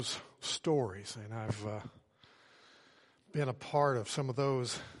Stories, and I've been a part of some of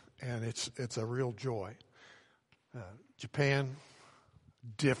those, and it's a real joy. Japan,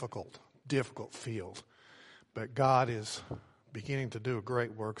 difficult field, but God is beginning to do a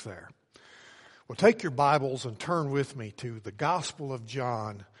great work there. Well, take your Bibles and turn with me to the Gospel of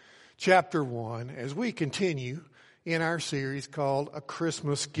John, chapter 1, as we continue in our series called A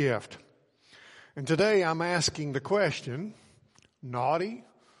Christmas Gift. And today I'm asking the question, naughty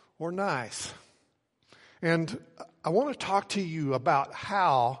or nice? And I want to talk to you about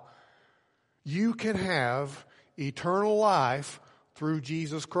how you can have eternal life through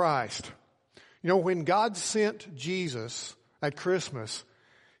Jesus Christ. You know, when God sent Jesus at Christmas,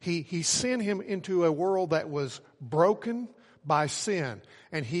 He sent Him into a world that was broken by sin.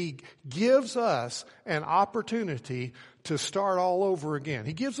 And He gives us an opportunity to start all over again.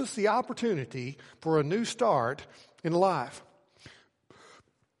 He gives us the opportunity for a new start in life.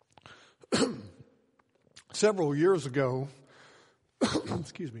 Several years ago,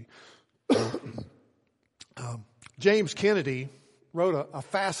 excuse me, James Kennedy wrote a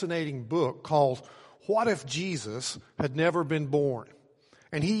fascinating book called What If Jesus Had Never Been Born?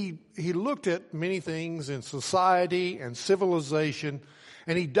 And he looked at many things in society and civilization,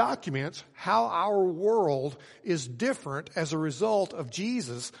 and he documents how our world is different as a result of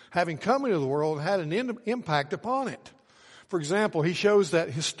Jesus having come into the world and had an impact upon it. For example, he shows that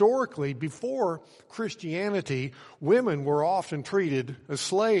historically, before Christianity, women were often treated as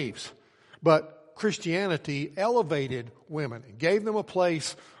slaves. But Christianity elevated women and gave them a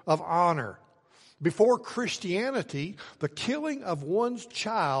place of honor. Before Christianity, the killing of one's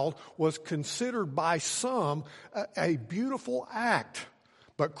child was considered by some a beautiful act.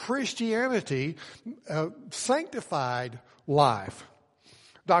 But Christianity sanctified life.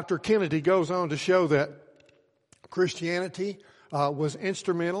 Dr. Kennedy goes on to show that Christianity was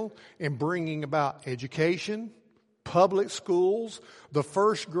instrumental in bringing about education, public schools. The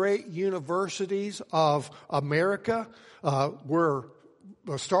first great universities of America were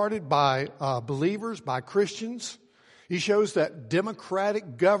started by believers, by Christians. He shows that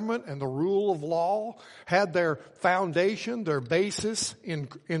democratic government and the rule of law had their foundation, their basis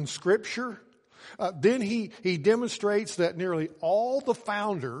in Scripture. Then he demonstrates that nearly all the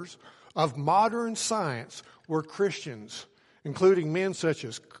founders of modern science were Christians, including men such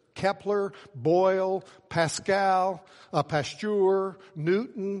as Kepler, Boyle, Pascal, Pasteur,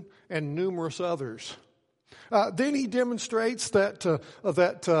 Newton, and numerous others. Then he demonstrates that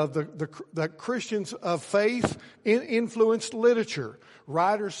Christians of faith influenced literature.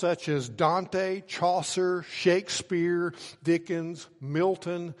 Writers such as Dante, Chaucer, Shakespeare, Dickens,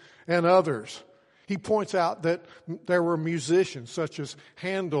 Milton, and others. He points out that there were musicians such as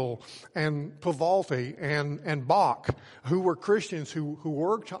Handel and Vivaldi and Bach who were Christians who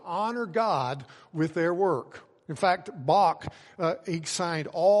worked to honor God with their work. In fact, Bach, he signed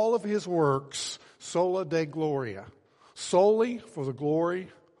all of his works sola Deo Gloria, solely for the glory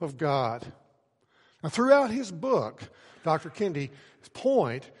of God. Now, throughout his book, Dr. Kennedy's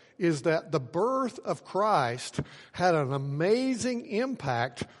point is that the birth of Christ had an amazing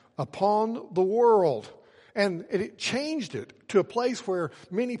impact upon the world. And it changed it to a place where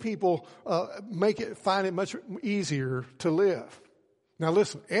many people find it much easier to live. Now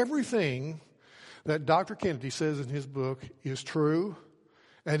listen, everything that Dr. Kennedy says in his book is true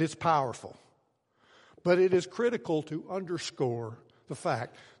and it's powerful. But it is critical to underscore the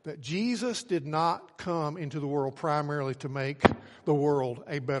fact that Jesus did not come into the world primarily to make the world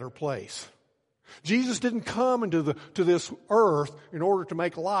a better place. Jesus didn't come to this earth in order to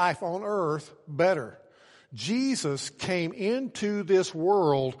make life on earth better. Jesus came into this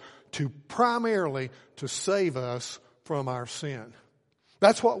world primarily to save us from our sin.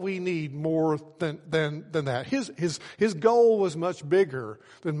 That's what we need more than that. His goal was much bigger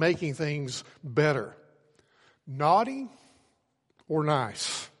than making things better. Naughty or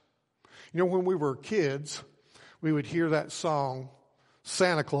nice? You know, when we were kids, we would hear that song,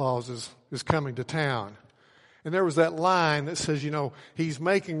 Santa Claus is coming to town. And there was that line that says, you know, he's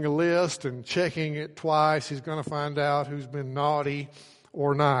making a list and checking it twice. He's going to find out who's been naughty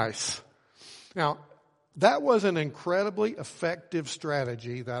or nice. Now, that was an incredibly effective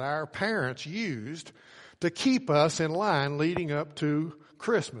strategy that our parents used to keep us in line leading up to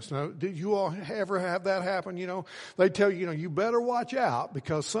Christmas. Now, did you all ever have that happen? They tell you, you better watch out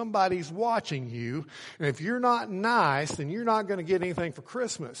because somebody's watching you. And if you're not nice, then you're not going to get anything for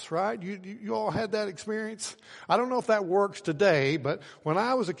Christmas, right? You all had that experience? I don't know if that works today, but when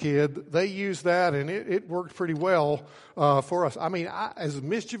I was a kid, they used that and it worked pretty well for us. I mean, as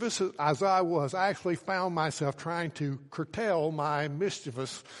mischievous as I was, I actually found myself trying to curtail my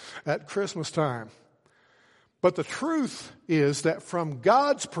mischievous at Christmas time. But the truth is that from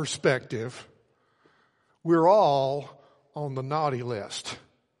God's perspective, we're all on the naughty list.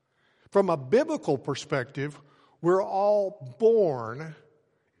 From a biblical perspective, we're all born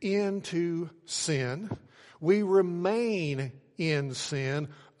into sin. We remain in sin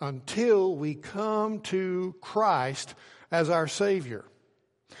until we come to Christ as our Savior.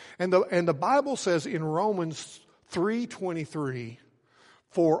 And the Bible says in Romans 3:23,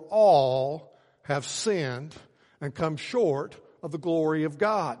 for all have sinned and come short of the glory of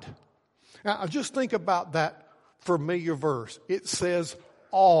God. Now, just think about that familiar verse. It says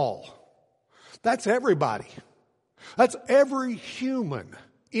all. That's everybody. That's every human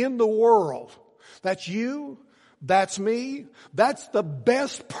in the world. That's you. That's me. That's the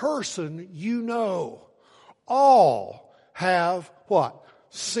best person you know. All have what?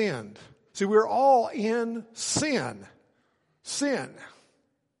 Sinned. See, we're all in sin. Sin.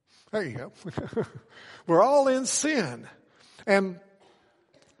 There you go. We're all in sin. And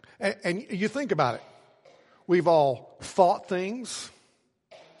you think about it. We've all thought things.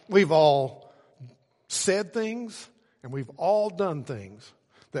 We've all said things. And we've all done things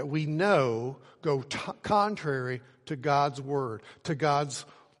that we know go contrary to God's word, to God's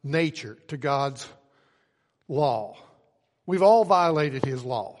nature, to God's law. We've all violated His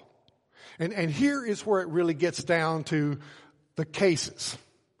law. And here is where it really gets down to the cases.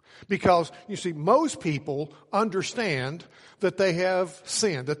 Because, you see, most people understand that they have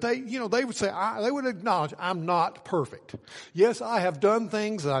sinned. That they would say, they would acknowledge, I'm not perfect. Yes, I have done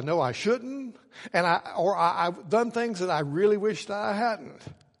things that I know I shouldn't. And I've done things that I really wished I hadn't.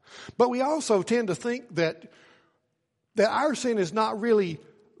 But we also tend to think that our sin is not really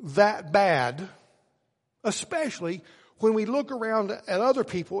that bad, especially when we look around at other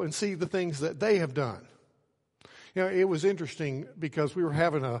people and see the things that they have done. It was interesting because we were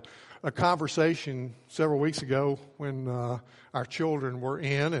having a conversation several weeks ago when our children were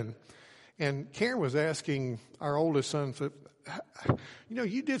in, and Karen was asking our oldest son,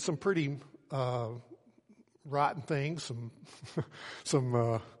 you did some pretty rotten things,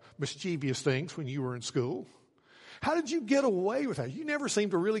 some mischievous things when you were in school. How did you get away with that? You never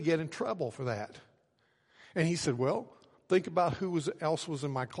seemed to really get in trouble for that. And he said, well, think about who else was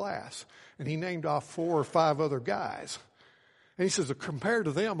in my class. And he named off 4 or 5 other guys. And he says, compared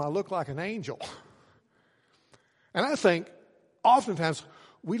to them, I look like an angel. And I think oftentimes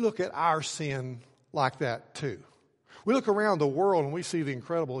we look at our sin like that too. We look around the world and we see the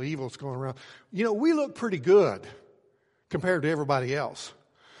incredible evil that's going around. We look pretty good compared to everybody else.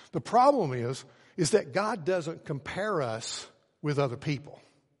 The problem is that God doesn't compare us with other people.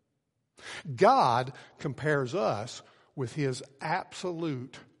 God compares us with His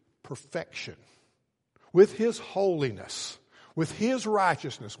absolute perfection, with His holiness, with His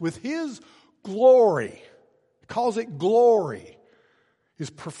righteousness, with His glory. He calls it glory, His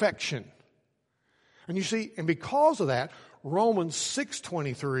perfection. And you see, and because of that, Romans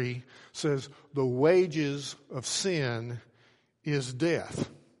 6:23 says, the wages of sin is death.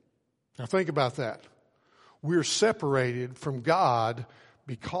 Now think about that. We're separated from God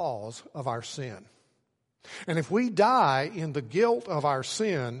because of our sin. And if we die in the guilt of our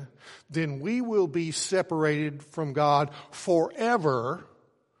sin, then we will be separated from God forever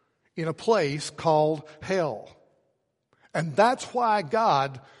in a place called hell. And that's why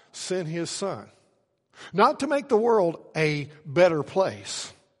God sent His Son. Not to make the world a better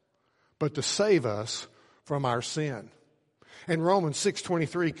place, but to save us from our sin. And Romans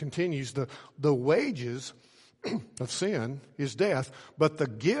 6:23 continues, the wages of sin is death, but the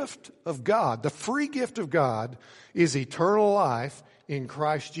gift of God, the free gift of God, is eternal life in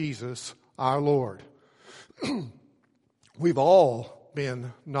Christ Jesus our Lord. We've all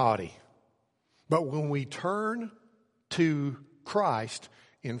been naughty, but when we turn to Christ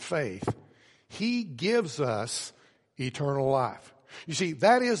in faith, He gives us eternal life. You see,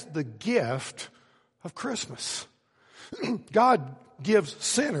 that is the gift of Christmas. God gives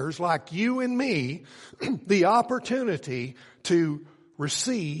sinners like you and me the opportunity to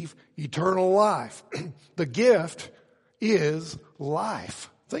receive eternal life. The gift is life.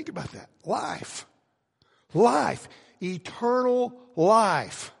 Think about that. Life. Life. Eternal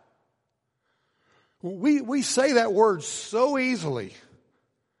life. We say that word so easily,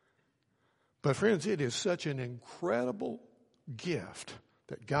 But friends, it is such an incredible gift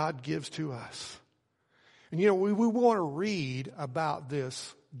that God gives to us. And we want to read about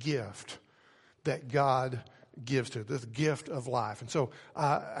this gift that God gives to us, this gift of life. And so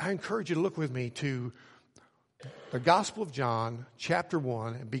I encourage you to look with me to the Gospel of John, chapter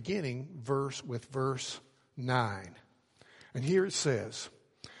 1, and beginning with verse 9. And here it says,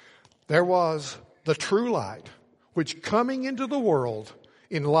 "There was the true light, which coming into the world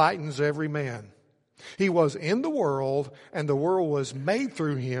enlightens every man. He was in the world, and the world was made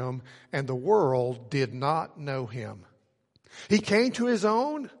through him, and the world did not know him. He came to his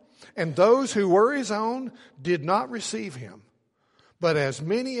own, and those who were his own did not receive him. But as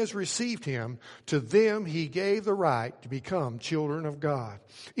many as received him, to them he gave the right to become children of God,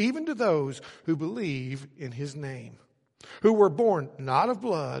 even to those who believe in his name, who were born not of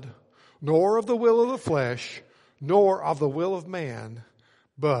blood, nor of the will of the flesh, nor of the will of man,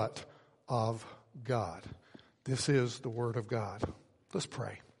 but of God." This is the word of God. Let's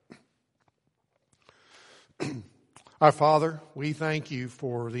pray. Our Father, we thank you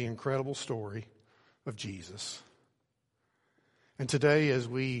for the incredible story of Jesus. And today, as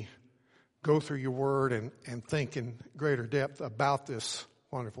we go through your word and think in greater depth about this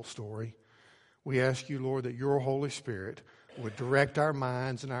wonderful story, we ask you, Lord, that your Holy Spirit would direct our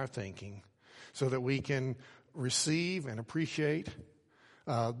minds and our thinking so that we can receive and appreciate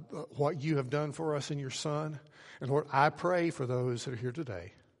what you have done for us in your Son. And Lord, I pray for those that are here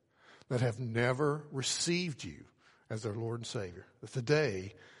today that have never received you as their Lord and Savior, that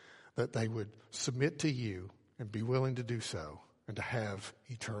today that they would submit to you and be willing to do so and to have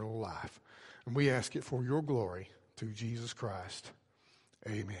eternal life. And we ask it for your glory through Jesus Christ.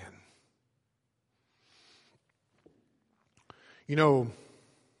 Amen.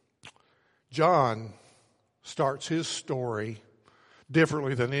 John starts his story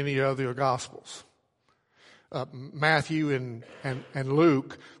differently than any other Gospels. Matthew and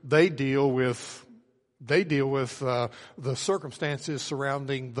Luke, they deal with the circumstances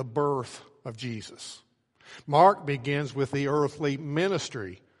surrounding the birth of Jesus. Mark begins with the earthly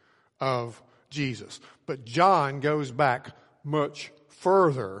ministry of Jesus. But John goes back much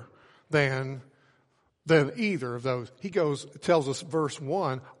further than either of those. He tells us verse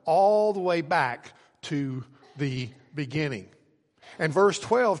 1 all the way back to the beginning. And verse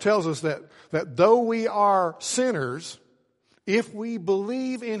 12 tells us that though we are sinners, if we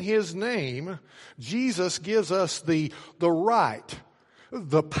believe in his name, Jesus gives us the right,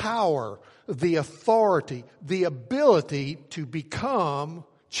 the power, the authority, the ability to become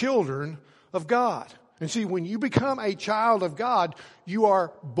children of God. And see, when you become a child of God, you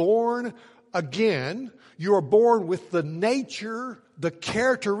are born again. You are born with the nature, the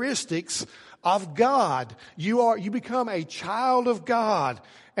characteristics of God. You become a child of God,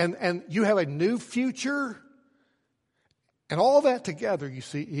 and you have a new future. And all that together, you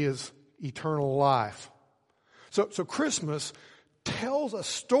see, is eternal life. So Christmas tells a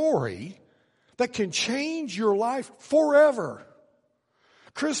story that can change your life forever.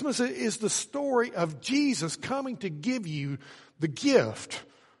 Christmas is the story of Jesus coming to give you the gift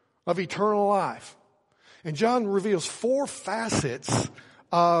of eternal life. And John reveals 4 facets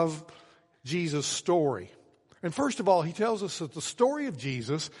of Jesus' story. And first of all, he tells us that the story of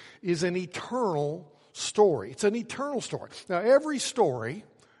Jesus is an eternal story. It's an eternal story. Now, every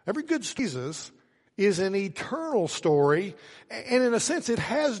good Jesus is an eternal story, and in a sense it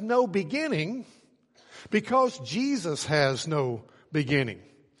has no beginning because Jesus has no beginning.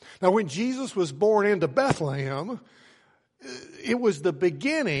 Now, when Jesus was born into Bethlehem, it was the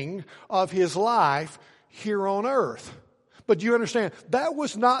beginning of his life here on earth. But you understand, that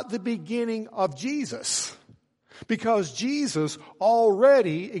was not the beginning of Jesus, because Jesus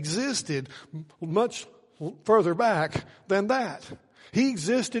already existed much further back than that. He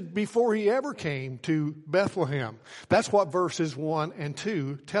existed before he ever came to Bethlehem. That's what verses 1 and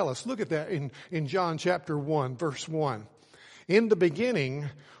 2 tell us. Look at that in John chapter 1, verse 1. In the beginning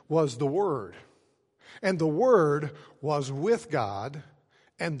was the Word, and the Word was with God,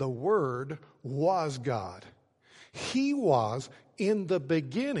 and the Word was God. He was in the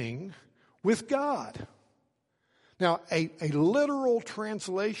beginning with God. Now, a literal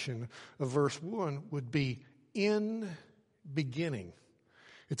translation of verse 1 would be in beginning.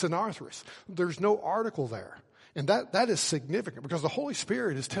 It's an arthrous. There's no article there. And that is significant because the Holy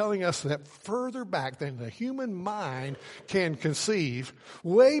Spirit is telling us that further back than the human mind can conceive,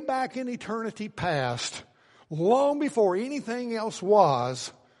 way back in eternity past, long before anything else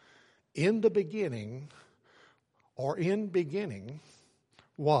was, in the beginning, or in beginning,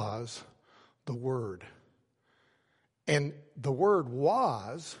 was the Word. And the word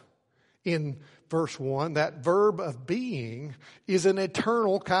was In verse 1, that verb of being is an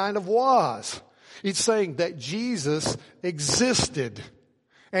eternal kind of was. It's saying that Jesus existed,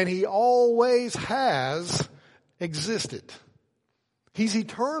 and he always has existed. He's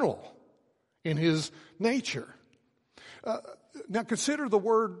eternal in his nature. Now consider the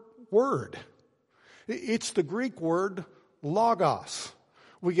word. It's the Greek word logos.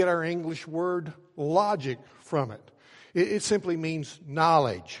 We get our English word logic from it. It simply means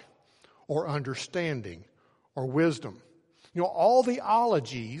knowledge or understanding or wisdom. You know, all the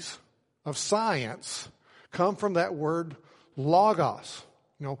ologies of science come from that word logos.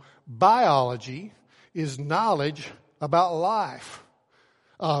 You know, biology is knowledge about life.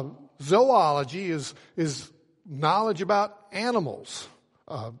 Zoology is knowledge about animals.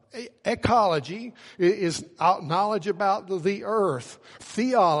 Ecology is knowledge about the earth.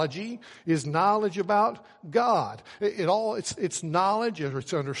 Theology is knowledge about God. It's knowledge,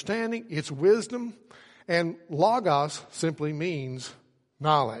 it's understanding, it's wisdom, and logos simply means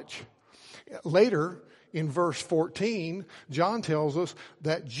knowledge. Later in verse 14, John tells us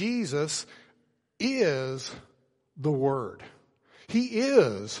that Jesus is the Word. He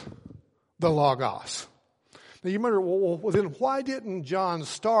is the logos. Now you wonder, well, then why didn't John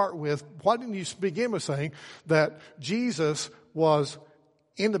why didn't he begin with saying that Jesus was,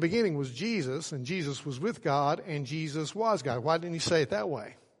 in the beginning was Jesus, and Jesus was with God, and Jesus was God? Why didn't he say it that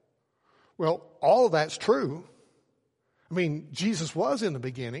way? Well, all of that's true. I mean, Jesus was in the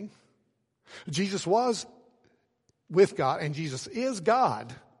beginning. Jesus was with God, and Jesus is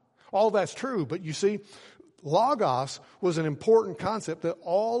God. All that's true, but you see, logos was an important concept that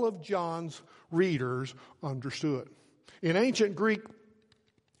all of John's readers understood. In ancient Greek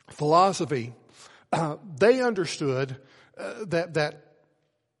philosophy, they understood that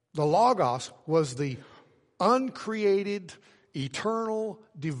the logos was the uncreated, eternal,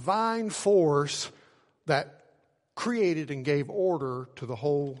 divine force that created and gave order to the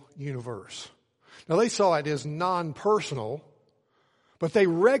whole universe. Now they saw it as non-personal, but they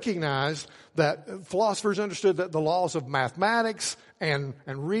recognized that philosophers understood that the laws of mathematics and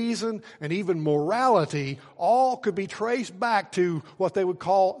reason and even morality all could be traced back to what they would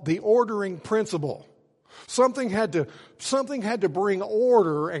call the ordering principle. Something had to bring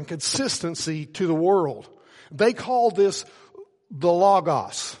order and consistency to the world. They called this the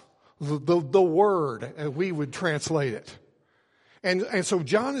logos, the word, as we would translate it. And so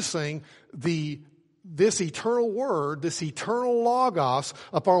John is saying this eternal word, this eternal logos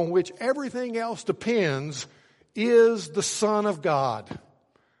upon which everything else depends, is the Son of God.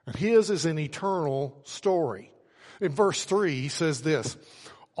 And his is an eternal story. In verse 3, he says this: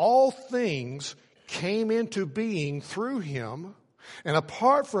 all things came into being through him, and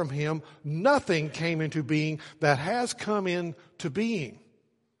apart from him, nothing came into being that has come into being.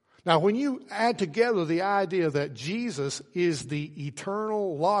 Now, when you add together the idea that Jesus is the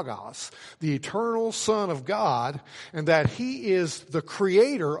eternal Logos, the eternal Son of God, and that he is the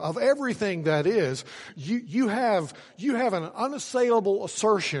creator of everything that is, you have an unassailable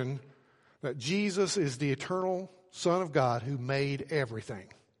assertion that Jesus is the eternal Son of God who made everything.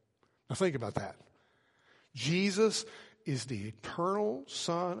 Now think about that. Jesus is the eternal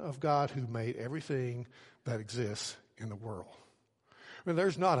Son of God who made everything that exists in the world. I mean,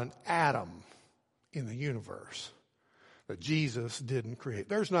 there's not an atom in the universe that Jesus didn't create.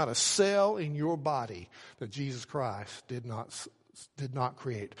 There's not a cell in your body that Jesus Christ did not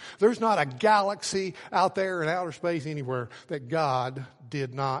create. There's not a galaxy out there in outer space anywhere that God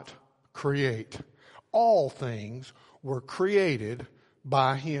did not create. All things were created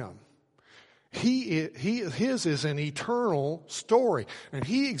by him. His is an eternal story, and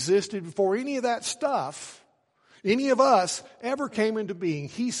he existed before any of that stuff, any of us, ever came into being.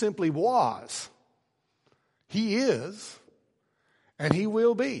 He simply was. He is, and he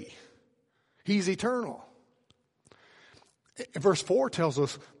will be. He's eternal. Verse 4 tells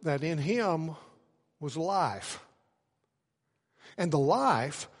us that in him was life, and the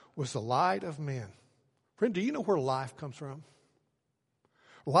life was the light of men. Friend, do you know where life comes from?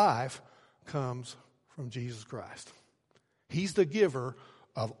 Life comes from Jesus Christ. He's the giver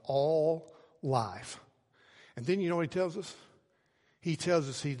of all life. And then you know what he tells us? He tells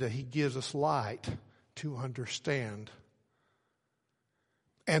us that he gives us light to understand.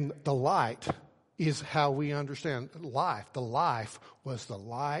 And the light is how we understand life. The life was the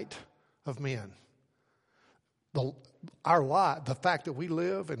light of men. Our light, the fact that we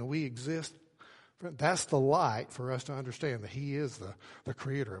live and we exist, that's the light for us to understand that he is the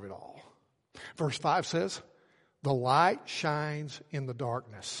creator of it all. Verse 5 says, the light shines in the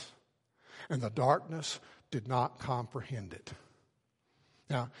darkness, and the darkness did not comprehend it.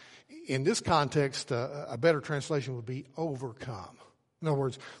 Now, in this context, a better translation would be overcome. In other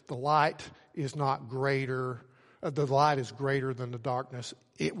words, the light is not greater. The light is greater than the darkness.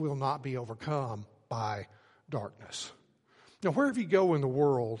 It will not be overcome by darkness. Now, wherever you go in the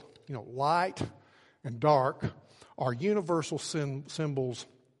world, light and dark are universal symbols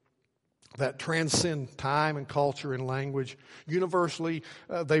that transcend time and culture and language. Universally,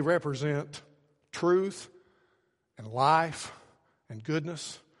 they represent truth and life and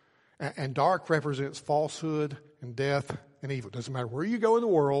goodness. And dark represents falsehood and death and evil. It doesn't matter where you go in the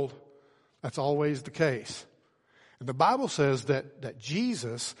world, that's always the case. And the Bible says that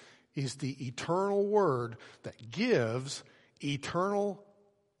Jesus is the eternal Word that gives eternal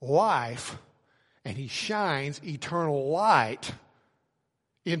life, and He shines eternal light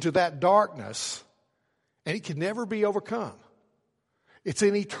into that darkness, and it can never be overcome. It's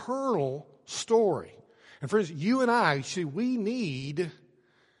an eternal story. And friends, you and I, see, we need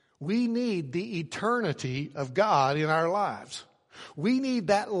the eternity of God in our lives. We need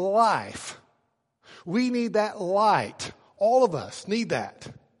that life. We need that light. All of us need that.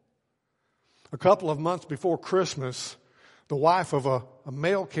 A couple of months before Christmas, the wife of a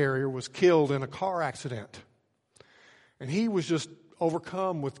mail carrier was killed in a car accident. And he was just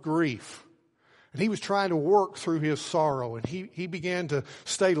overcome with grief. And he was trying to work through his sorrow. And he began to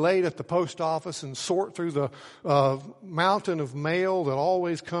stay late at the post office and sort through the mountain of mail that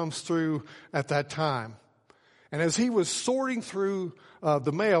always comes through at that time. And as he was sorting through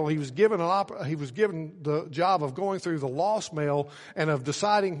the mail, he was given the job of going through the lost mail and of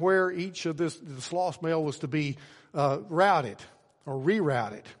deciding where each of this lost mail was to be routed or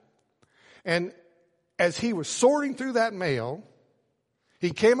rerouted. And as he was sorting through that mail, he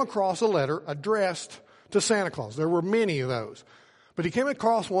came across a letter addressed to Santa Claus. There were many of those. But he came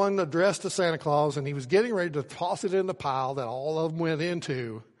across one addressed to Santa Claus, and he was getting ready to toss it in the pile that all of them went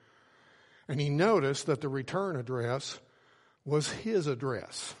into. And he noticed that the return address was his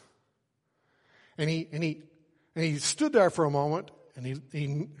address. And he stood there for a moment, and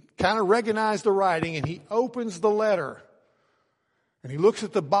he kind of recognized the writing, and he opens the letter. And he looks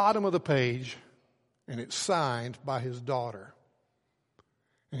at the bottom of the page, and it's signed by his daughter.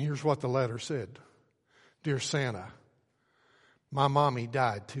 And here's what the letter said. Dear Santa, my mommy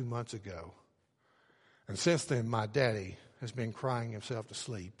died 2 months ago. And since then, my daddy has been crying himself to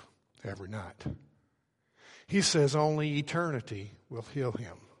sleep every night. He says only eternity will heal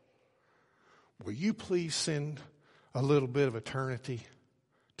him. Will you please send a little bit of eternity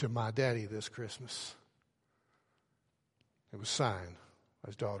to my daddy this Christmas? It was signed by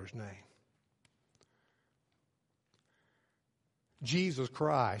his daughter's name. Jesus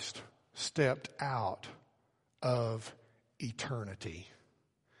Christ stepped out of eternity,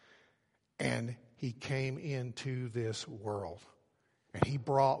 and He came into this world, and He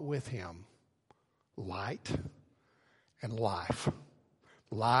brought with Him light and life.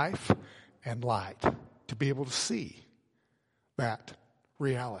 Life and light, to be able to see that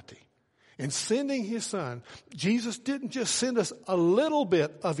reality. In sending His Son, Jesus didn't just send us a little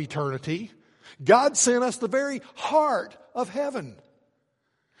bit of eternity. God sent us the very heart of heaven.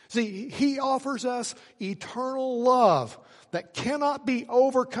 See, He offers us eternal love that cannot be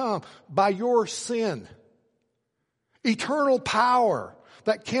overcome by your sin. Eternal power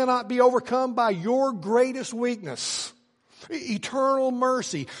that cannot be overcome by your greatest weakness. Eternal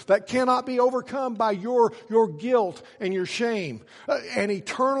mercy that cannot be overcome by your guilt and your shame. And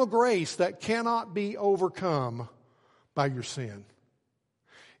eternal grace that cannot be overcome by your sin.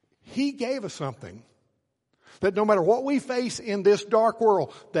 He gave us something that no matter what we face in this dark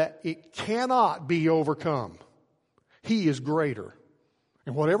world, that it cannot be overcome. He is greater.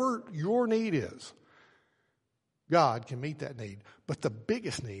 And whatever your need is, God can meet that need. But the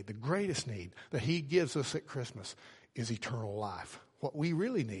biggest need, the greatest need that He gives us at Christmas is eternal life. What we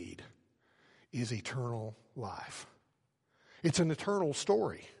really need is eternal life. It's an eternal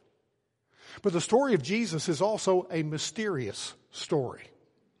story. But the story of Jesus is also a mysterious story.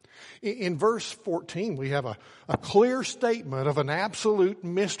 In verse 14, we have a clear statement of an absolute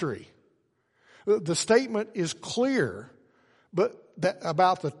mystery. The statement is clear, but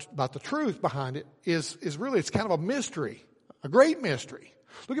about the truth behind it is really, it's kind of a mystery, a great mystery.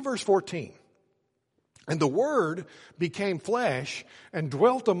 Look at verse 14. And the Word became flesh and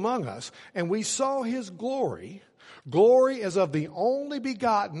dwelt among us, and we saw His glory, glory as of the only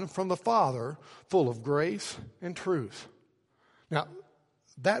begotten from the Father, full of grace and truth. Now,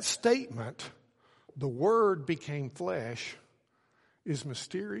 that statement, the Word became flesh, is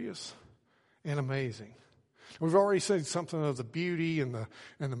mysterious and amazing. We've already said something of the beauty and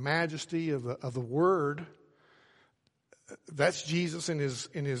the majesty of the Word. That's Jesus in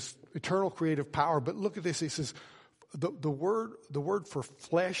his eternal creative power. But look at this. He says, the word for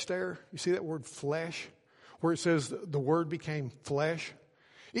flesh there, you see that word flesh? Where it says the Word became flesh.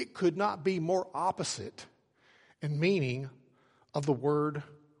 It could not be more opposite in meaning of the word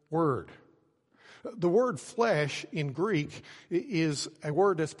word. The word flesh in Greek is a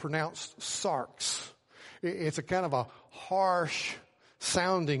word that's pronounced sarx. It's a kind of a harsh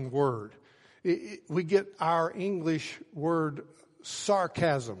sounding word. We get our English word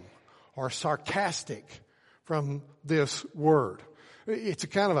sarcasm or sarcastic from this word. It's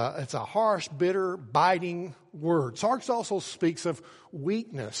a harsh, bitter, biting word. Sarx also speaks of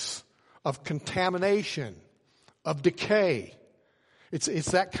weakness, of contamination, of decay.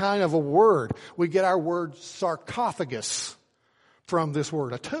 It's that kind of a word. We get our word sarcophagus from this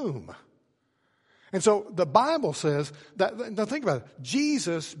word, a tomb. And so the Bible says that, now think about it,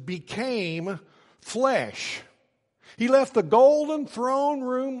 Jesus became flesh. He left the golden throne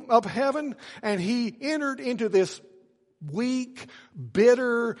room of heaven and he entered into this weak,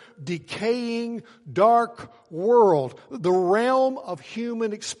 bitter, decaying, dark world, the realm of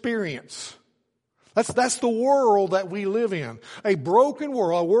human experience. That's the world that we live in. A broken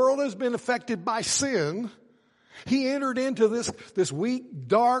world, a world that has been affected by sin. He entered into this weak,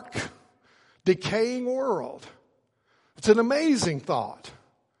 dark, decaying world. It's an amazing thought.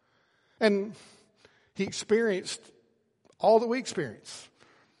 And he experienced all that we experience.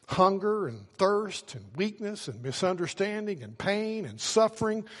 Hunger and thirst and weakness and misunderstanding and pain and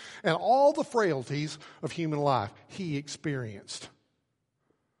suffering and all the frailties of human life he experienced.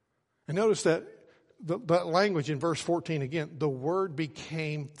 And notice that that language in verse 14 again, the Word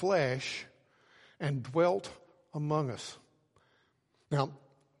became flesh and dwelt among us. Now,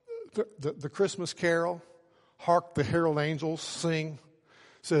 the Christmas carol, Hark the Herald Angels Sing,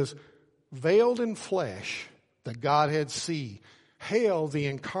 says, veiled in flesh, the Godhead see, hail the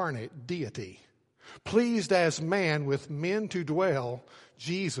incarnate deity. Pleased as man with men to dwell,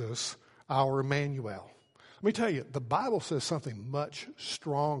 Jesus our Emmanuel. Let me tell you, the Bible says something much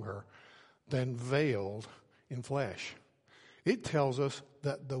stronger than veiled in flesh. It tells us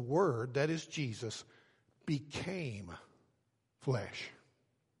that the Word, that is Jesus, became flesh.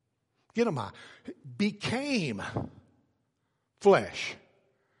 Get on my, became flesh.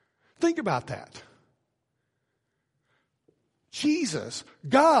 Think about that. Jesus,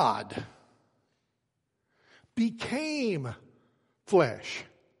 God, became flesh.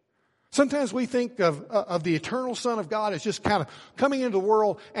 Sometimes we think of the eternal Son of God as just kind of coming into the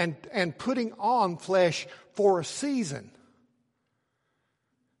world and putting on flesh for a season.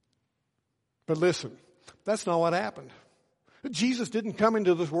 But listen, that's not what happened. Jesus didn't come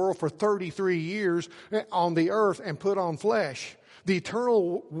into this world for 33 years on the earth and put on flesh. The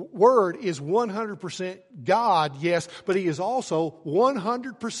eternal Word is 100% God, yes, but He is also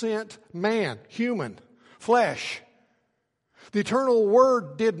 100% man, human, flesh. The eternal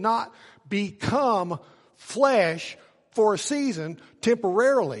Word did not become flesh for a season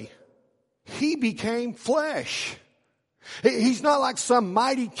temporarily. He became flesh. He's not like some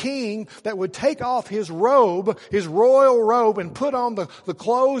mighty king that would take off his robe, his royal robe, and put on the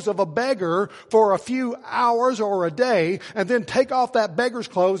clothes of a beggar for a few hours or a day, and then take off that beggar's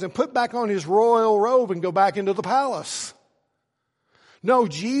clothes and put back on his royal robe and go back into the palace. No,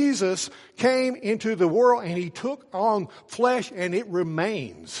 Jesus came into the world and He took on flesh and it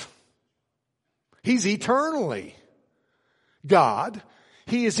remains. He's eternally God.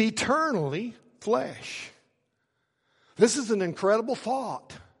 He is eternally flesh. This is an incredible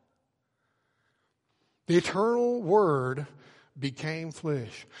thought. The eternal Word became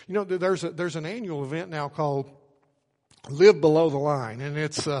flesh. You know, there's an annual event now called Live Below the Line, and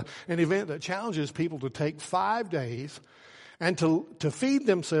it's an event that challenges people to take 5 days and to feed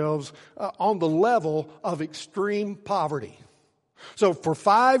themselves on the level of extreme poverty. So for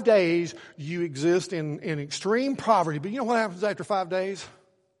 5 days, you exist in extreme poverty. But you know what happens after 5 days?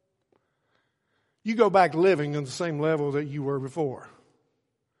 You go back living on the same level that you were before.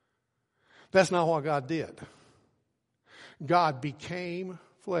 That's not what God did. God became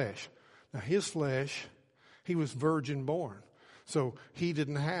flesh. Now His flesh, He was virgin born. So He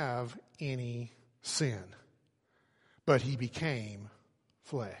didn't have any sin. But He became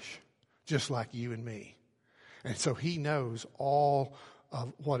flesh, just like you and me. And so He knows all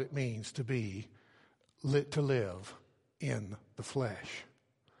of what it means to live in the flesh.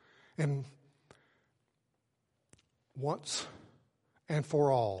 And once and for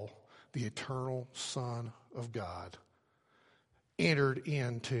all, the eternal Son of God entered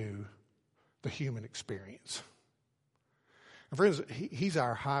into the human experience. And friends, He's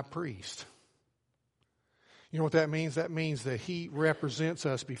our high priest. You know what that means? That means that he represents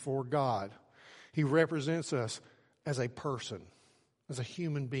us before God. He represents us as a person, as a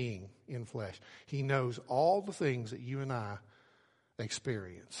human being in flesh. He knows all the things that you and I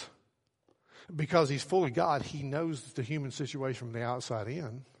experience. Because he's fully God, he knows the human situation from the outside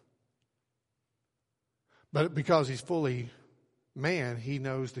in. But because he's fully man, he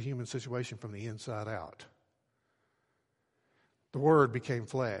knows the human situation from the inside out. The Word became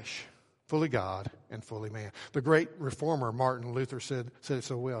flesh, fully God and fully man. The great reformer Martin Luther said it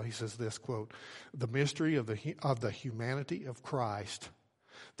so well. He says this, quote, "The mystery of the humanity of Christ,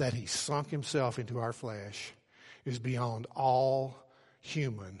 that he sunk himself into our flesh, is beyond all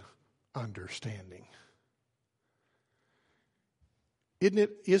human understanding."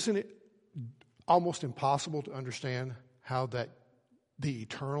 Isn't it almost impossible to understand how that the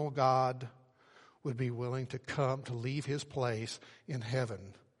eternal God would be willing to come to leave his place in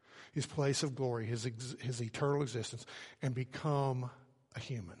heaven, his place of glory, his eternal existence, and become a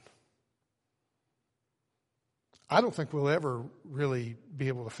human? I don't think we'll ever really be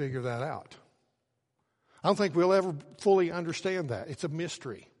able to figure that out. I don't think we'll ever fully understand that. It's a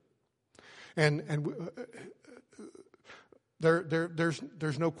mystery. And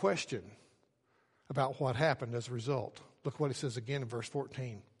there's no question about what happened as a result. Look what it says again in verse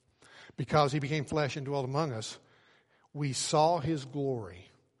 14. "Because he became flesh and dwelt among us, we saw his glory.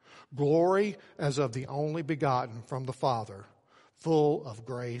 Glory as of the only begotten from the Father, full of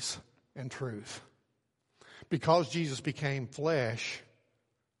grace and truth." Because Jesus became flesh,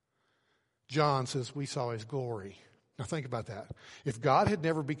 John says we saw his glory. Now think about that. If God had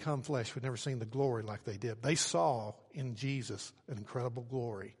never become flesh, we'd never seen the glory like they did. They saw in Jesus an incredible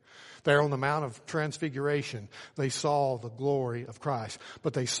glory. There on the Mount of Transfiguration, they saw the glory of Christ.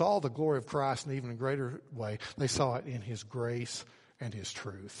 But they saw the glory of Christ in an even greater way. They saw it in his grace and his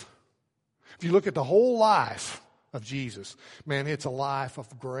truth. If you look at the whole life of Jesus, man, it's a life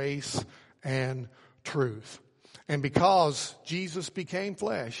of grace and truth. And because Jesus became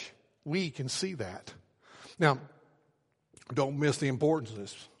flesh, we can see that. Now, don't miss the importance of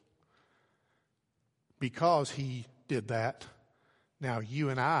this. Because he did that, now you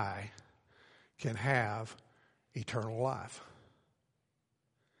and I can have eternal life.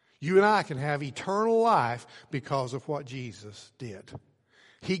 You and I can have eternal life because of what Jesus did.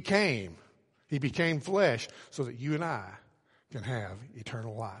 He came, he became flesh so that you and I can have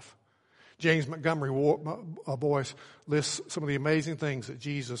eternal life. James Montgomery Boyce lists some of the amazing things that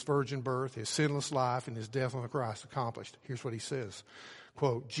Jesus' virgin birth, his sinless life, and his death on the cross accomplished. Here's what he says,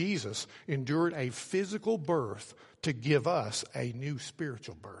 quote, "Jesus endured a physical birth to give us a new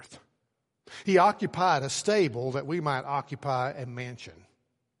spiritual birth. He occupied a stable that we might occupy a mansion.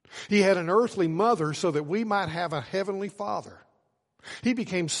 He had an earthly mother so that we might have a heavenly father. He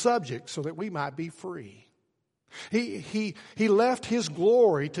became subject so that we might be free. He left his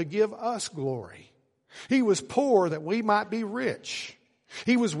glory to give us glory. He was poor that we might be rich.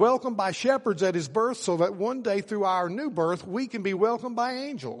 He was welcomed by shepherds at his birth so that one day through our new birth we can be welcomed by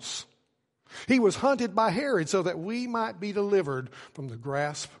angels. He was hunted by Herod so that we might be delivered from the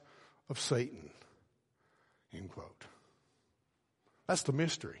grasp of Satan." End quote. That's the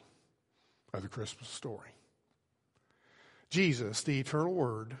mystery of the Christmas story. Jesus, the eternal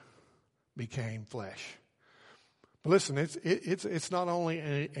Word, became flesh. But listen, it's not only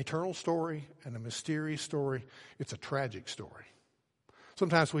an eternal story and a mysterious story, it's a tragic story.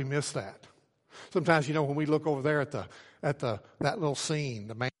 Sometimes we miss that. Sometimes, when we look over there at that little scene,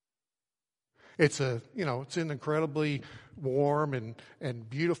 the man, it's an incredibly warm and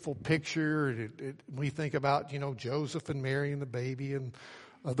beautiful picture. We think about, Joseph and Mary and the baby and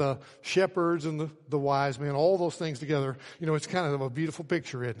the shepherds and the wise men, all those things together. It's kind of a beautiful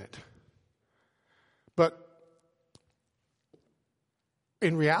picture, isn't it? But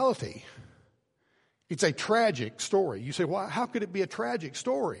in reality, it's a tragic story. You say, well, how could it be a tragic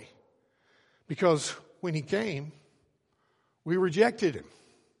story? Because when he came, we rejected him.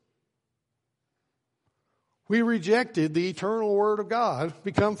 We rejected the eternal Word of God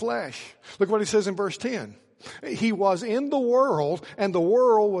become flesh. Look what he says in verse 10. "He was in the world, and the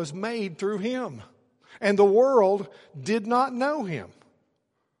world was made through him. And the world did not know him."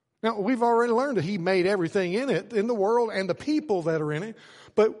 Now, we've already learned that he made everything in the world, and the people that are in it.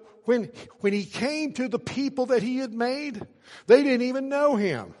 But when he came to the people that he had made, they didn't even know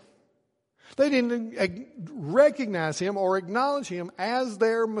him. They didn't recognize him or acknowledge him as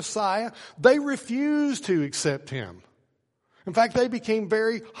their Messiah. They refused to accept him. In fact, they became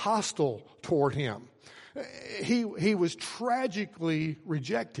very hostile toward him. He was tragically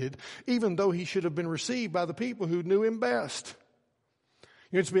rejected, even though he should have been received by the people who knew him best.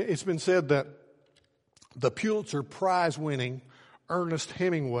 It's been said that The Pulitzer Prize-winning Ernest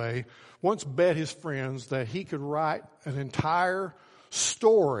Hemingway once bet his friends that he could write an entire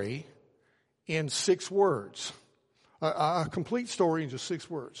story in 6 words, a complete story in just 6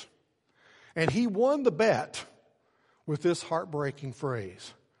 words. And he won the bet with this heartbreaking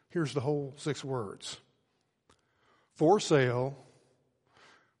phrase. Here's the whole 6 words. For sale,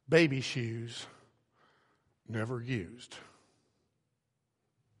 baby shoes, never used.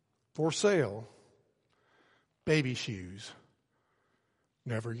 For sale, baby shoes,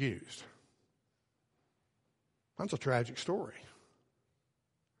 never used. That's a tragic story.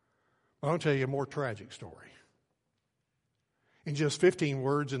 I'll tell you a more tragic story. In just 15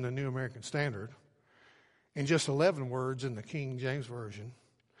 words in the New American Standard, in just 11 words in the King James Version,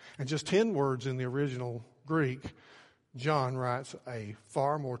 and just 10 words in the original Greek, John writes a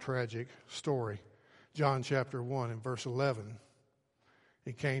far more tragic story. John chapter 1 and verse 11,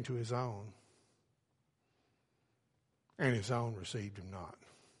 he came to his own, and his own received him not.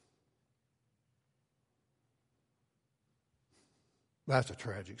 That's a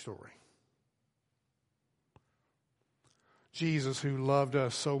tragic story. Jesus, who loved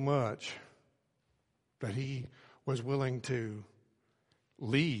us so much that he was willing to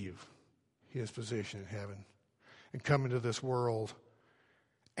leave his position in heaven and come into this world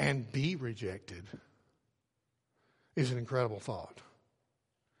and be rejected, is an incredible thought.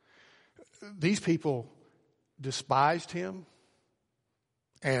 These people despised him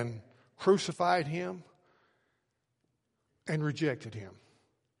and crucified him and rejected him.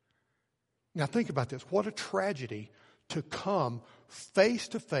 Now think about this. What a tragedy to come face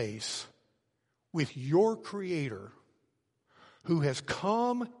to face with your Creator, who has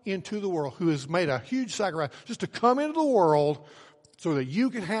come into the world, who has made a huge sacrifice just to come into the world so that you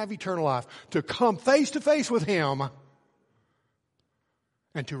can have eternal life, to come face to face with him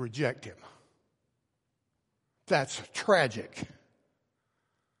and to reject him. That's tragic.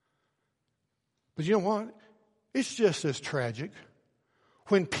 But you know what? It's just as tragic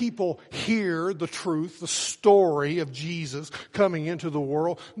when people hear the truth, the story of Jesus coming into the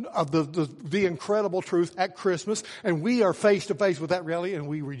world, of the incredible truth at Christmas, and we are face to face with that reality and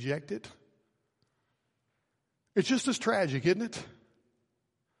we reject it. It's just as tragic, isn't it?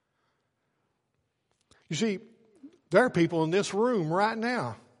 You see, there are people in this room right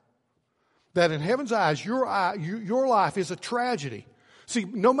now that in heaven's eyes, your life is a tragedy. See,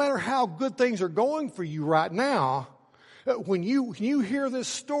 no matter how good things are going for you right now, when you hear this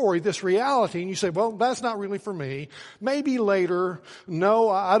story, this reality, and you say, well, that's not really for me. Maybe later. No,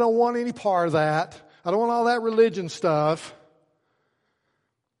 I don't want any part of that. I don't want all that religion stuff.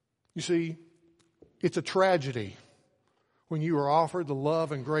 You see, it's a tragedy when you are offered the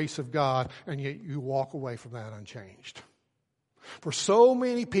love and grace of God and yet you walk away from that unchanged. For so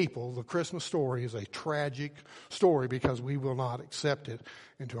many people, the Christmas story is a tragic story because we will not accept it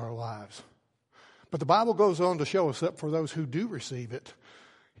into our lives. But the Bible goes on to show us that for those who do receive it,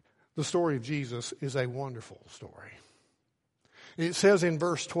 the story of Jesus is a wonderful story. It says in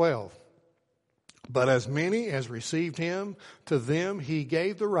verse 12, but as many as received him, to them he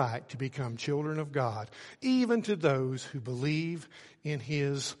gave the right to become children of God, even to those who believe in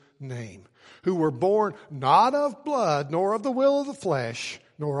his name, who were born not of blood, nor of the will of the flesh,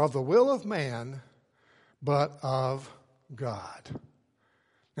 nor of the will of man, but of God.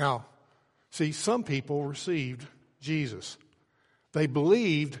 Now, see, some people received Jesus. They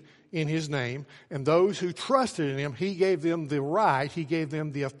believed in his name, and those who trusted in him, he gave them the right, he gave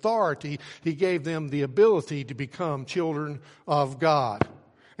them the authority, he gave them the ability to become children of God.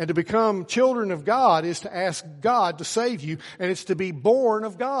 And to become children of God is to ask God to save you, and it's to be born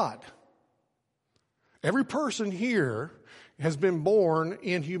of God. Every person here has been born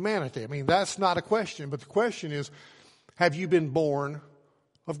in humanity. I mean, that's not a question, but the question is, have you been born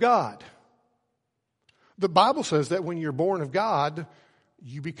of God? The Bible says that when you're born of God,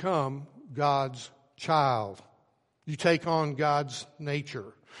 you become God's child. You take on God's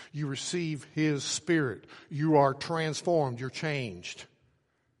nature. You receive his Spirit. You are transformed. You're changed.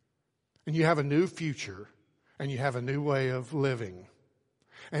 And you have a new future, and you have a new way of living.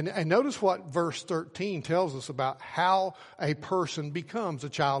 And notice what verse 13 tells us about how a person becomes a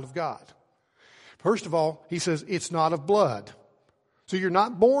child of God. First of all, he says it's not of blood. So you're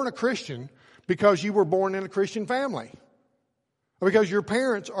not born a Christian because you were born in a Christian family, or because your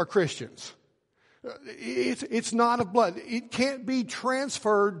parents are Christians. It's not of blood. It can't be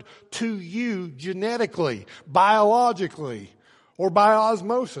transferred to you genetically, biologically, or by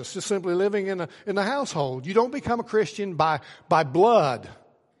osmosis, just simply living in a household. You don't become a Christian by blood.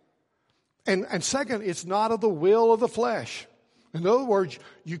 And second, it's not of the will of the flesh. In other words,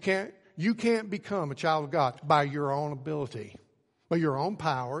 you You can't become a child of God by your own ability, by your own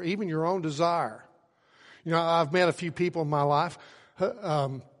power, even your own desire. You know, I've met a few people in my life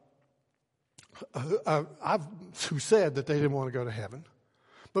who said that they didn't want to go to heaven.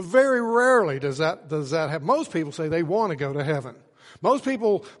 But very rarely does that happen. Most people say they want to go to heaven. Most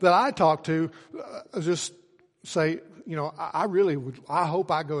people that I talk to just say, you know, I hope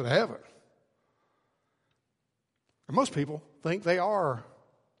I go to heaven. And most people think they are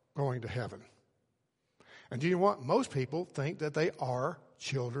going to heaven. And do you know what? Most people think that they are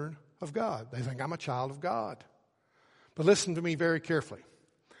children of God. They think I'm a child of God. But listen to me very carefully.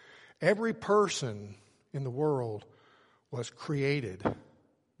 Every person in the world was created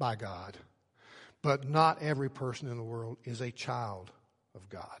by God. But not every person in the world is a child of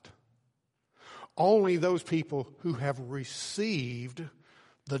God. Only those people who have received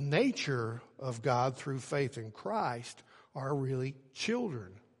the nature of God through faith in Christ are really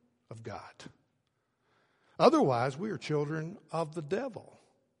children of God. Otherwise, we are children of the devil.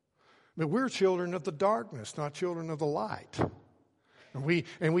 But we're children of the darkness, not children of the light. And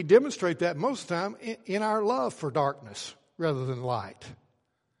we demonstrate that most of the time in our love for darkness rather than light.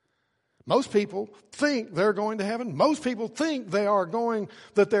 Most people think they're going to heaven. Most people think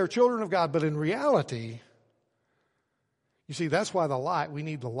that they're children of God. But in reality, you see, that's why we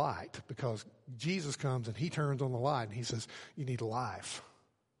need the light. Because Jesus comes and he turns on the light and he says, you need life.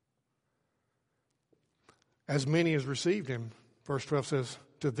 As many as received him, verse 12 says,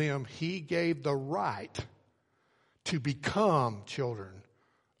 to them he gave the right to become children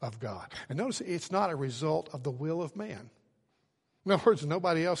of God. And notice it's not a result of the will of man. In other words,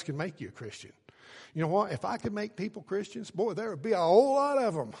 nobody else can make you a Christian. You know what? If I could make people Christians, boy, there would be a whole lot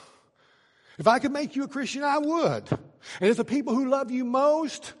of them. If I could make you a Christian, I would. And if the people who love you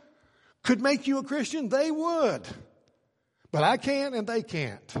most could make you a Christian, they would. But I can't and they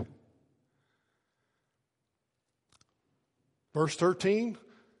can't. Verse 13,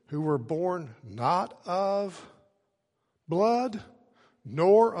 who were born not of blood,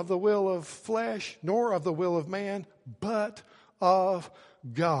 nor of the will of flesh, nor of the will of man, but of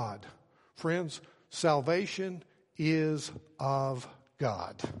God. Friends, salvation is of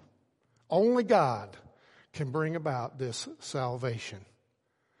God. Only God can bring about this salvation.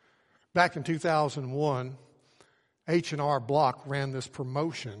 Back in 2001, H&R Block ran this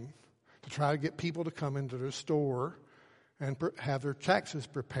promotion to try to get people to come into their store and have their taxes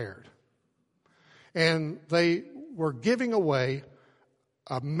prepared. And they were giving away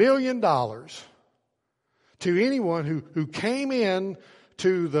 $1 million to anyone who came in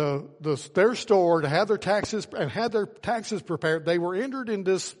to their store to have their taxes and had their taxes prepared. They were entered in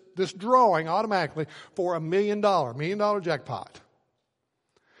this drawing automatically for $1 million jackpot.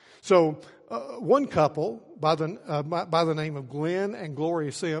 So one couple by the name of Glenn and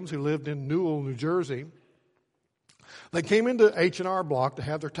Gloria Sims, who lived in Newell, New Jersey, they came into H&R Block to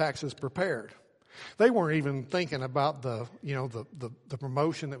have their taxes prepared. They weren't even thinking about the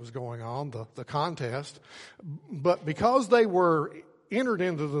promotion that was going on, the contest. But because they were entered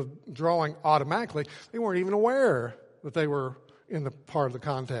into the drawing automatically, they weren't even aware that they were in the part of the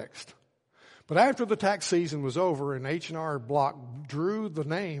context. But after the tax season was over and H&R Block drew the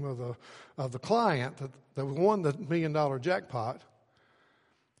name of the client that won the $1 million jackpot,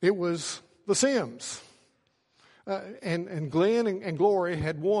 it was the Sims. And Glenn and Gloria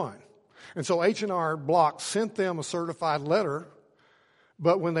had won. And so H&R Block sent them a certified letter,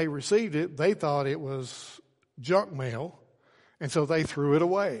 but when they received it, they thought it was junk mail, and so they threw it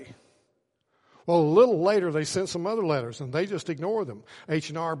away. Well, a little later, they sent some other letters, and they just ignored them.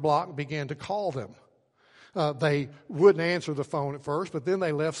 H&R Block began to call them. They wouldn't answer the phone at first, but then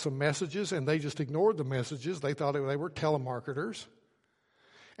they left some messages, and they just ignored the messages. They thought they were telemarketers.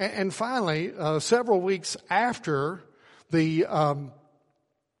 And finally, several weeks after the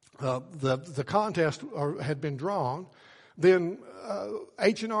contest had been drawn, then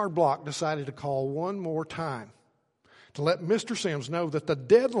H&R Block decided to call one more time to let Mr. Sims know that the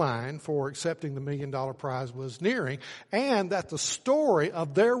deadline for accepting the $1 million prize was nearing and that the story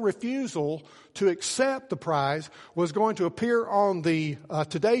of their refusal to accept the prize was going to appear on the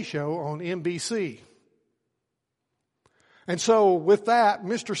Today Show on NBC. And so with that,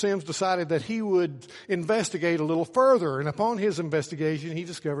 Mr. Sims decided that he would investigate a little further. And upon his investigation, he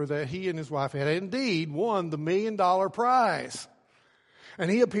discovered that he and his wife had indeed won the $1 million prize. And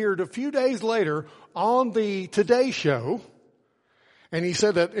he appeared a few days later on the Today Show. And he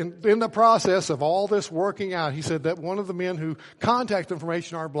said that in the process of all this working out, he said that one of the men who contacted him from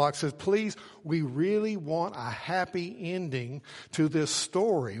H&R Block said, please, we really want a happy ending to this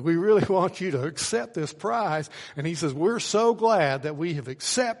story. We really want you to accept this prize. And he says, we're so glad that we have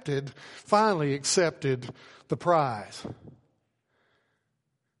finally accepted the prize.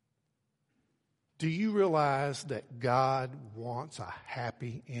 Do you realize that God wants a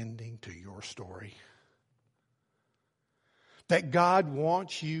happy ending to your story? That God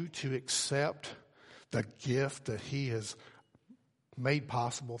wants you to accept the gift that He has made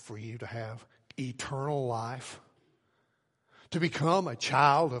possible for you to have, eternal life, to become a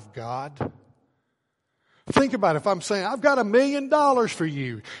child of God. Think about it. If I'm saying, I've got $1 million for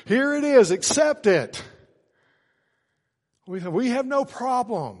you, here it is, accept it. We have no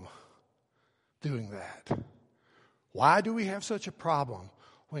problem doing that. Why do we have such a problem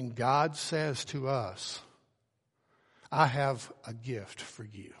when God says to us, I have a gift for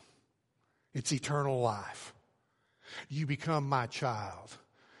you. It's eternal life. You become my child,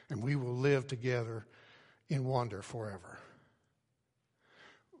 and we will live together in wonder forever.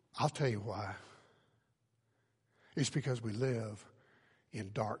 I'll tell you why. It's because we live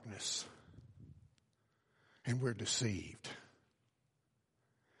in darkness, and we're deceived.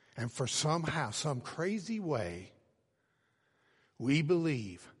 And for some crazy way, we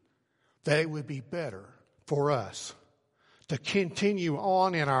believe that it would be better for us to continue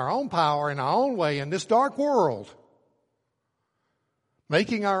on in our own power, in our own way, in this dark world,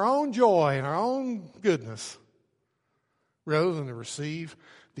 making our own joy and our own goodness, rather than to receive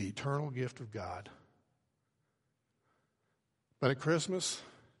the eternal gift of God. But at Christmas,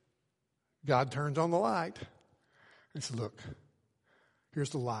 God turns on the light and says, look, here's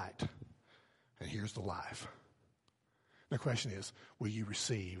the light and here's the life. The question is, will you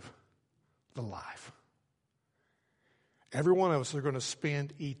receive the life? Every one of us are going to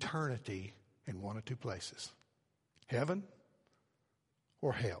spend eternity in one of two places, heaven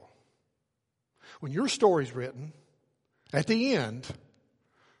or hell. When your story's written, at the end,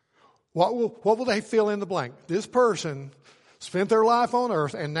 what will they fill in the blank? This person spent their life on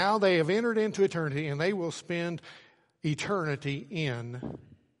earth, and now they have entered into eternity, and they will spend eternity in,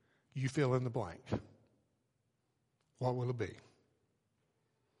 you fill in the blank. What will it be?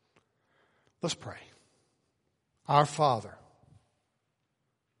 Let's pray. Our Father,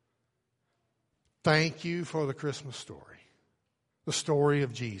 thank you for the Christmas story, the story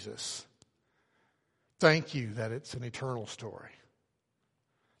of Jesus. Thank you that it's an eternal story.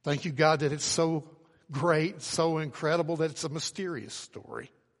 Thank you, God, that it's so great, so incredible, that it's a mysterious story.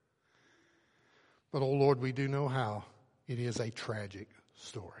 But, oh Lord, we do know how it is a tragic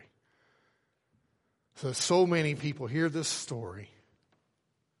story. So many people hear this story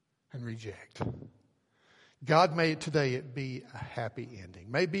and reject. God, may today it be a happy ending.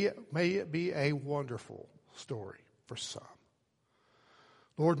 May it be a wonderful story for some.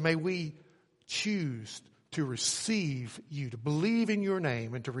 Lord, may we choose to receive you, to believe in your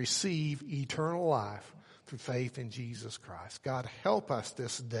name, and to receive eternal life through faith in Jesus Christ. God, help us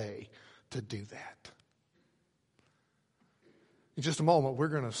this day to do that. In just a moment, we're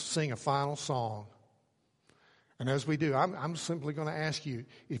going to sing a final song. And as we do, I'm simply going to ask you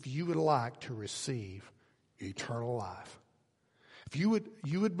if you would like to receive eternal life. If you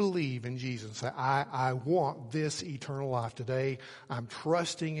would believe in Jesus and say, I want this eternal life today. I'm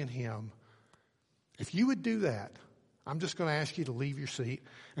trusting in Him. If you would do that, I'm just going to ask you to leave your seat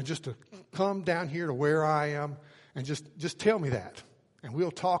and just to come down here to where I am and just tell me that. And we'll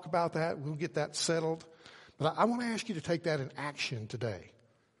talk about that. We'll get that settled. But I want to ask you to take that in action today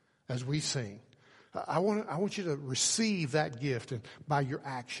as we sing. I want you to receive that gift and by your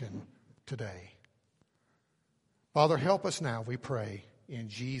action today. Father, help us now, we pray, in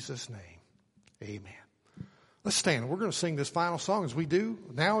Jesus' name. Amen. Let's stand. We're going to sing this final song. As we do,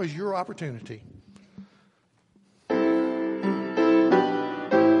 now is your opportunity.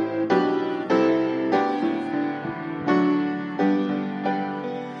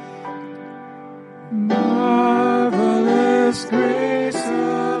 Marvelous grace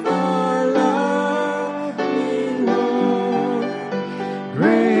of our loving Lord,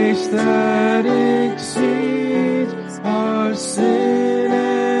 grace that exceeds our sin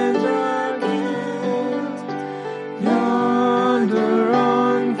and our guilt. Yonder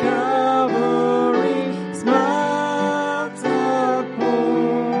on Calvary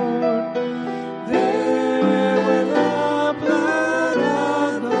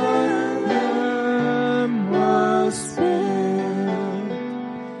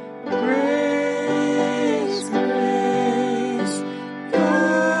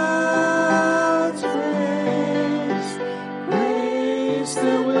grace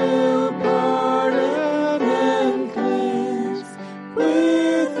that will pardon and cleanse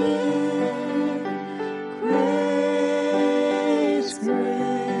within. Grace,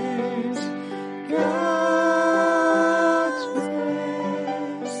 grace, God's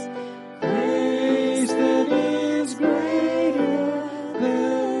grace, grace that is greater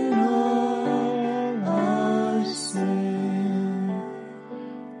than all our sin.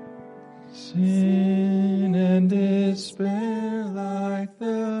 Sin and despair like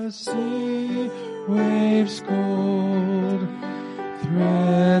the sea waves cold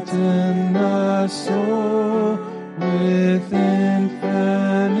threaten the soul with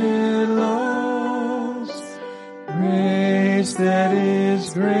infinite loss. Grace that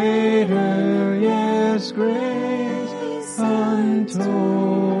is greater, yes, grace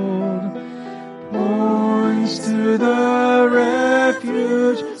untold, points to the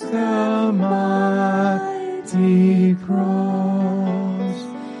refuge, the mighty cross.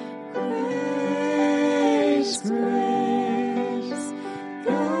 Grace, grace,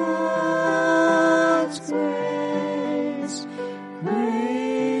 God's grace,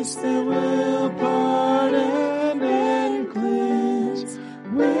 grace that will pardon and cleanse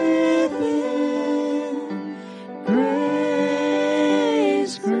within.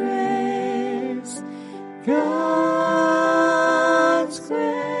 Grace, grace, God's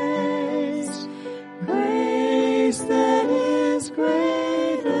grace, grace that is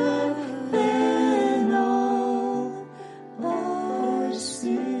greater than all our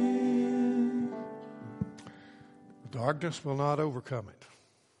sin. Darkness will not overcome it.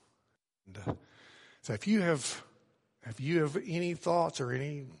 And, so if you have any thoughts or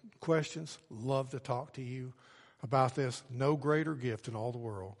any questions, love to talk to you about this. No greater gift in all the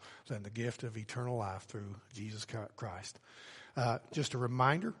world than the gift of eternal life through Jesus Christ. Just a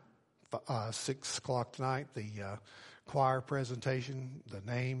reminder, 6 o'clock tonight, the choir presentation, the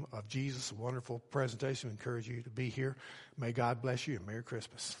name of Jesus, a wonderful presentation. We encourage you to be here. May God bless you and Merry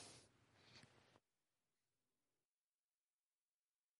Christmas.